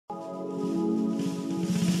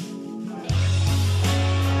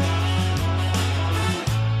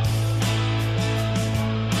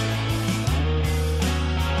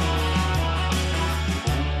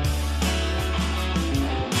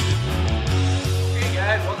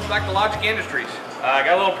back to Logic Industries. I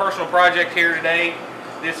got a little personal project here today.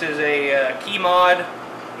 This is a KeyMod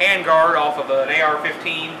handguard off of an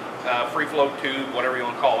AR-15 free flow tube, whatever you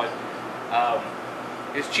want to call it.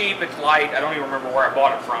 It's cheap, it's light. I don't even remember where I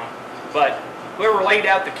bought it from, but whoever laid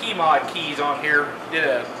out the KeyMod keys on here did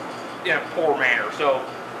it in a poor manner. So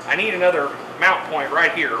I need another mount point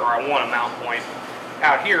right here, or I want a mount point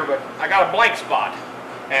out here, but I got a blank spot,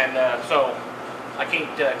 and so I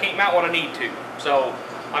can't mount what I need to. So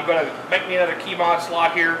I'm going to make me another KeyMod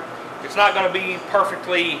slot here. It's not going to be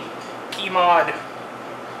perfectly KeyMod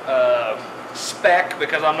spec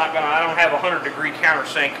because I don't have a 100-degree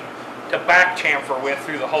countersink to back chamfer with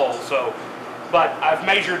through the hole. So, but I've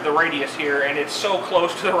measured the radius here, and it's so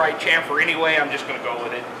close to the right chamfer anyway. I'm just going to go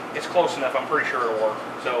with it. It's close enough. I'm pretty sure it'll work.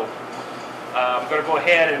 So I'm going to go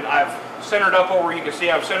ahead, and I've centered up over. You can see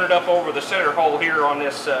I've centered up over the center hole here on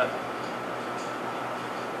this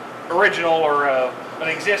original or an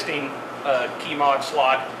existing KeyMod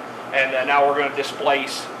slot, and now we're going to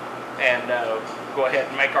displace and go ahead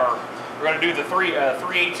and make our. We're going to do the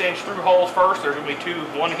 3/8" through holes first. There's going to be two,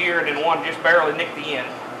 one here and then one just barely nick the end,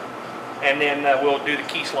 and then we'll do the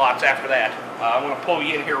key slots after that. I'm going to pull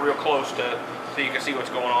you in here real close so you can see what's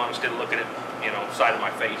going on instead of looking at side of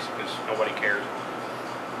my face because nobody cares.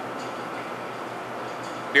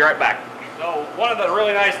 Be right back. So one of the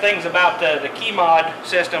really nice things about the KeyMod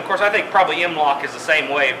system, of course I think probably M-Lock is the same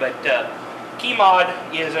way, but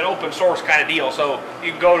KeyMod is an open source kind of deal, so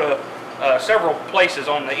you can go to several places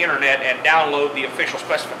on the internet and download the official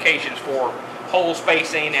specifications for hole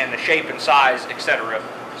spacing and the shape and size, etc.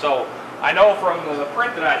 So I know from the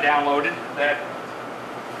print that I downloaded that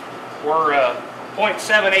we're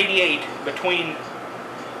 0.788 between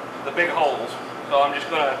the big holes. So I'm just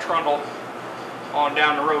going to trundle on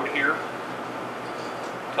down the road here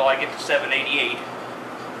until I get to 788,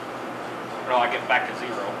 or I get back to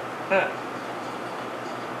 0.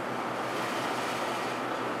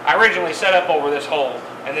 I originally set up over this hole,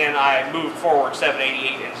 and then I moved forward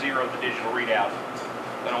 788 and zeroed the digital readout.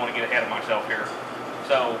 I don't want to get ahead of myself here.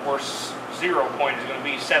 So our 0 point is going to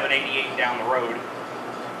be 788 down the road.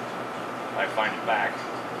 If I find it back.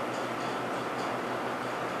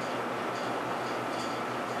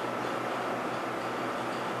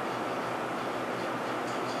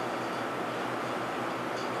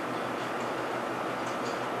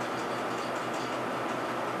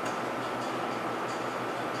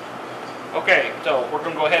 Okay, so we're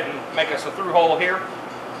going to go ahead and make us a through hole here.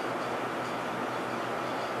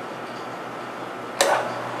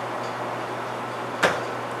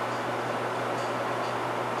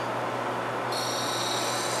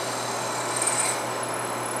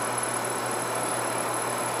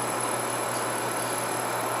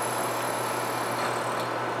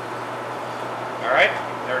 Alright,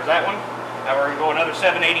 there's that one. Now we're going to go another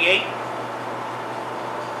 788.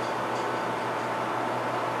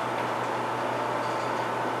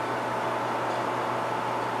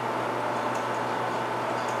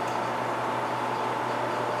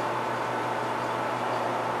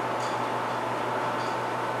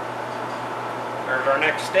 There's our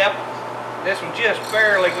next step. This one's just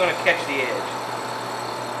barely going to catch the edge.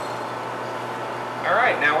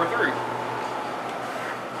 Alright, now we're through.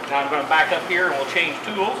 Now I'm going to back up here and we'll change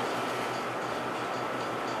tools.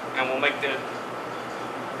 And we'll make the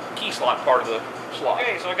key slot part of the slot.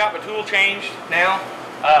 Okay, so I got my tool changed now.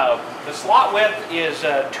 The slot width is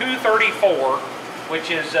 234,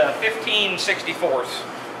 which is 15/64.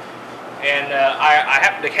 And I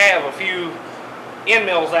happen to have a few end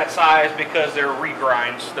mills that size because they're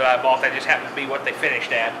regrinds that I bought. That just happened to be what they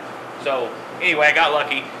finished at. So anyway, I got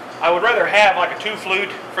lucky. I would rather have like a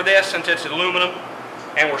 2-flute for this since it's aluminum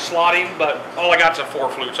and we're slotting, but all I got is a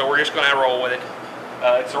 4-flute, so we're just going to roll with it.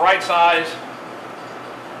 It's the right size.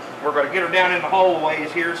 We're going to get her down in the hole a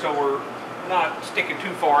ways here so we're not sticking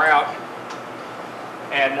too far out.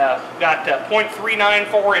 And got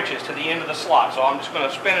 0.394 inches to the end of the slot, so I'm just going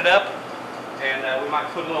to spin it up, and we might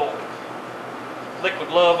put a little liquid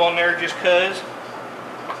glove on there just cuz.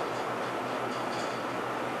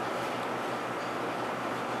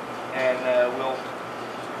 And we'll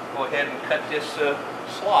go ahead and cut this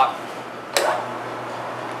slot.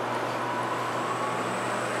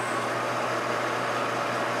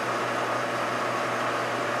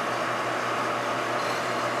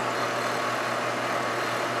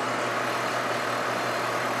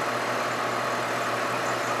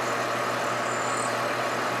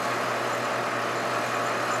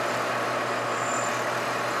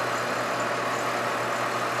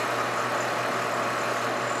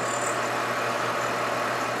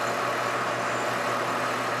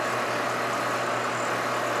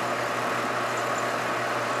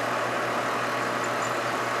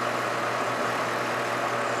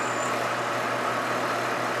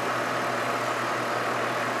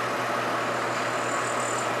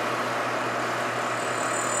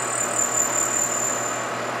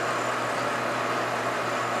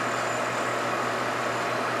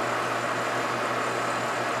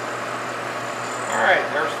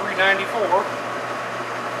 $8.94.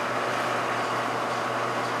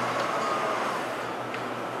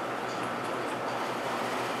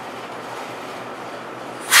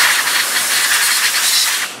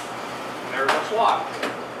 There's a slot.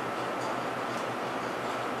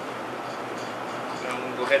 Now I'm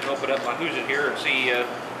going to go ahead and open up my Who's It here and see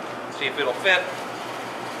if it'll fit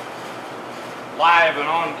live and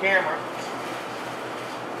on camera.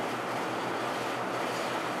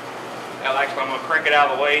 Now actually I'm going to crank it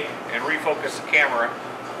out of the way and refocus the camera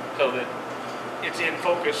so that it's in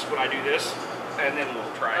focus when I do this, and then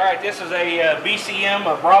we'll try it. Alright, this is a BCM,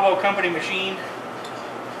 a Bravo company machine.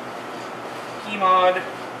 KeyMod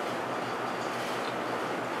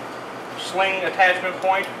sling attachment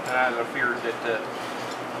point, and I feared that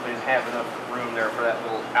we didn't have enough room there for that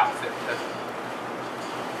little outfit.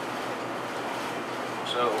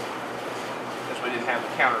 So, since we didn't have the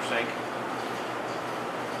countersink,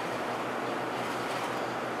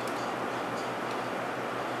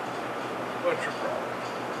 what's your problem?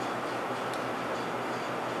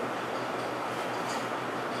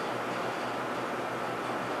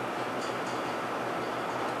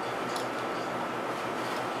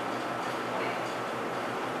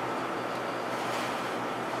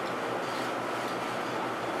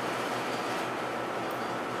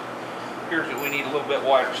 Here's that we need a little bit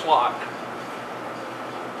wider slot.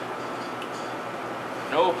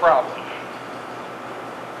 No problem.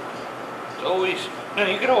 It's always,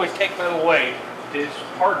 you can always take that away. It's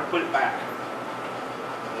hard to put it back.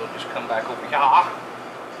 We'll just come back over here.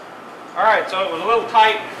 Alright, so it was a little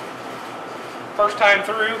tight first time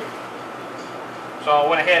through. So I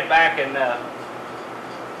went ahead back and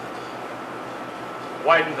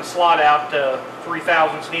widened the slot out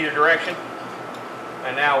 3/1000 in either direction.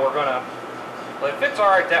 And now we're gonna, well, it fits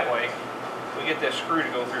alright that way. We get this screw to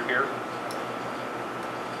go through here,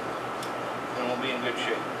 and we'll be in good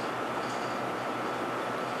shape.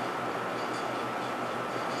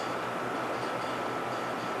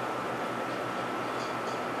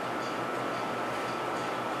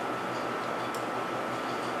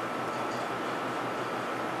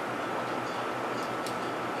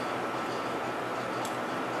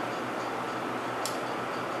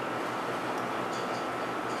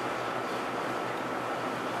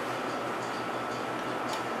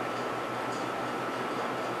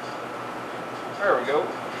 There we go.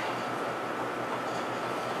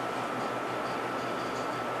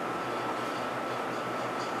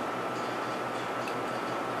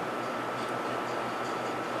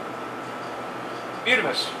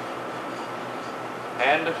 Beautiful.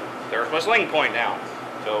 And there's my sling point now.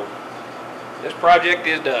 So this project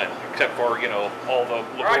is done, except for, you know, all the...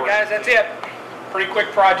 Alright guys, that's it. Pretty quick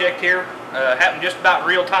project here. Happened just about in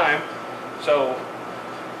real time. So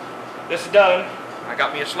this is done. I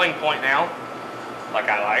got me a sling point now, like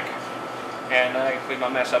I like, and I can clean my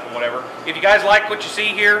mess up and whatever. If you guys like what you see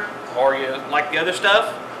here, or you like the other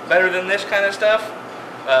stuff better than this kind of stuff,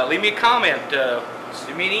 leave me a comment,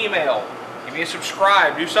 send me an email, give me a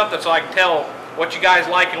subscribe, do something so I can tell what you guys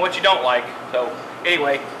like and what you don't like. So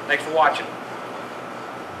anyway, thanks for watching.